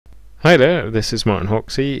Hi there, this is Martin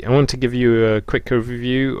Hoxie. I want to give you a quick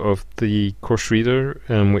overview of the course reader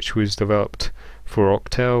which was developed for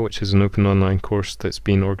Octel, which is an open online course that's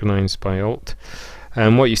been organised by Alt.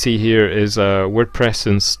 What you see here is a WordPress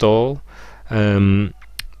install.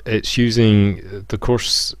 It's using, the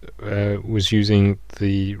course was using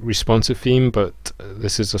the responsive theme, but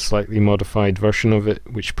this is a slightly modified version of it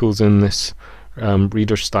which pulls in this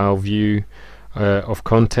reader style view of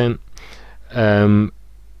content.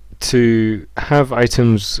 To have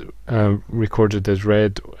items recorded as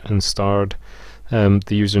read and starred, the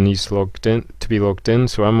user needs to be logged in,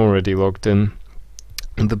 so I'm already logged in.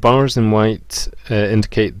 The bars in white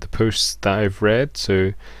indicate the posts that I've read,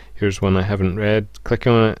 so here's one I haven't read.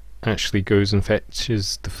 Clicking on it actually goes and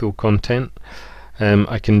fetches the full content.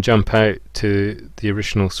 I can jump out to the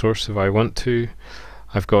original source if I want to.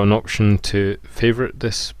 I've got an option to favorite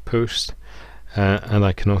this post, and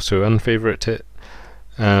I can also unfavorite it.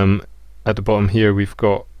 At the bottom here we've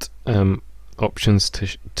got options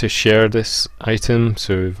to share this item,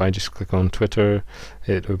 so if I just click on Twitter,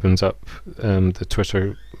 it opens up the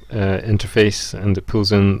Twitter interface, and it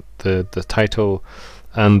pulls in the title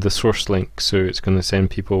and the source link, so it's going to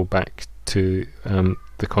send people back to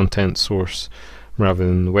the content source rather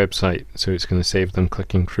than the website, so it's going to save them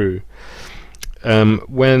clicking through.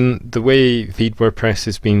 When the way FeedWordPress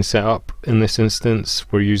is being set up in this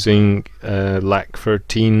instance, we're using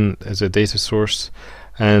LAC13 as a data source,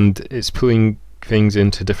 and it's pulling things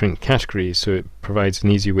into different categories, so it provides an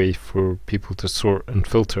easy way for people to sort and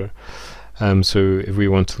filter. So if we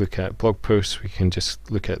want to look at blog posts, we can just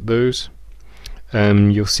look at those.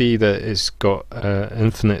 You'll see that it's got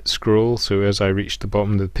infinite scroll, so as I reach the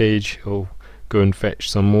bottom of the page, it'll go and fetch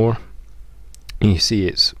some more. And you see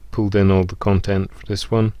it's pulled in all the content for this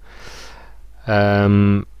one.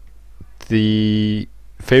 The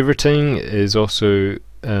favoriting is also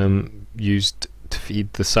used to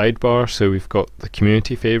feed the sidebar, so we've got the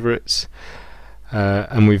community favorites,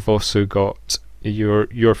 and we've also got your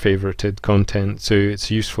favorited content, so it's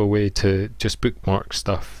a useful way to just bookmark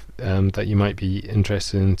stuff that you might be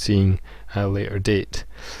interested in seeing at a later date.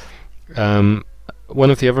 One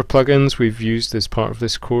of the other plugins we've used as part of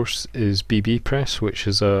this course is BBPress, which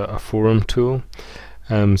is a forum tool.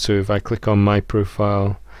 So if I click on my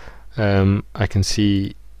profile, I can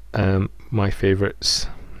see my favorites.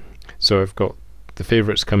 So I've got the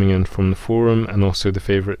favorites coming in from the forum, and also the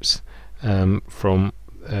favorites from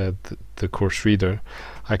the course reader.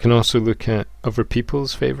 I can also look at other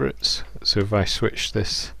people's favorites. So if I switch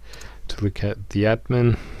this to look at the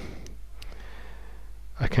admin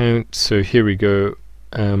account, so here we go.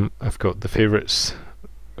 I've got the favorites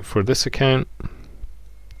for this account,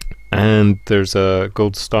 and there's a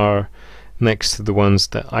gold star next to the ones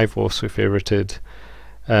that I've also favorited,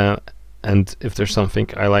 and if there's something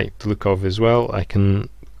I like the look of as well, I can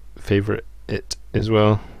favorite it as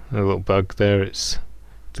well. A little bug there, it's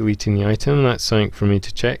deleting the item. That's something for me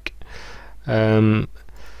to check. The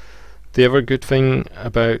other good thing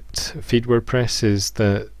about FeedWordPress is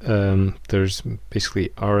that there's basically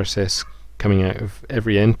RSS coming out of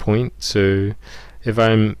every endpoint, so if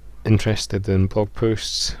I'm interested in blog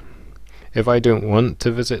posts, if I don't want to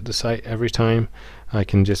visit the site every time, I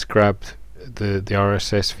can just grab the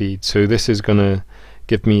RSS feed. So this is going to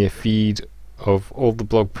give me a feed of all the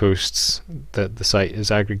blog posts that the site is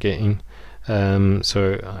aggregating,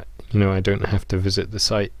 so I don't have to visit the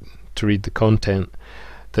site to read the content.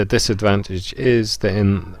 The disadvantage is that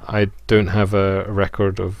I don't have a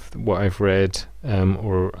record of what I've read,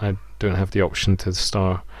 or I don't have the option to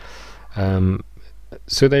star.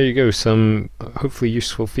 So there you go, some hopefully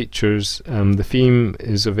useful features. The theme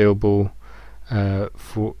is available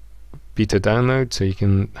for beta download, so you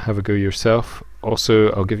can have a go yourself.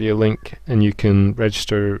 Also, I'll give you a link and you can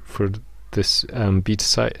register for this beta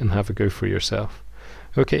site and have a go for yourself.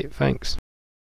 Okay, thanks.